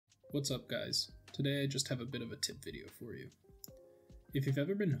What's up guys? Today I just have a bit of a tip video for you. If you've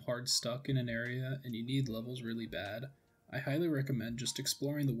ever been hard stuck in an area and you need levels really bad, I highly recommend just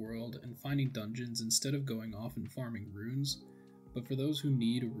exploring the world and finding dungeons instead of going off and farming runes, but for those who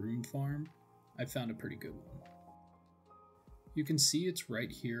need a rune farm, I found a pretty good one. You can see it's right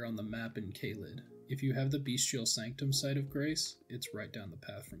here on the map in Caelid. If you have the Bestial Sanctum site of Grace, it's right down the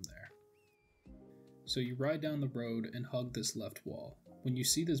path from there. So you ride down the road and hug this left wall. When you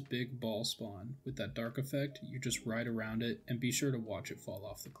see this big ball spawn with that dark effect, you just ride around it and be sure to watch it fall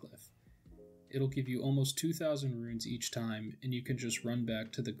off the cliff. It'll give you almost 2,000 runes each time, and you can just run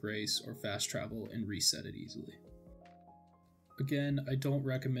back to the Grace or fast travel and reset it easily. Again, I don't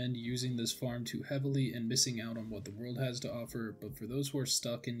recommend using this farm too heavily and missing out on what the world has to offer, but for those who are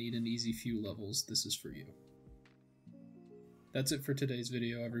stuck and need an easy few levels, this is for you. That's it for today's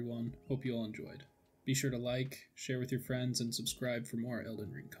video, everyone. Hope you all enjoyed. Be sure to like, share with your friends, and subscribe for more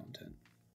Elden Ring content.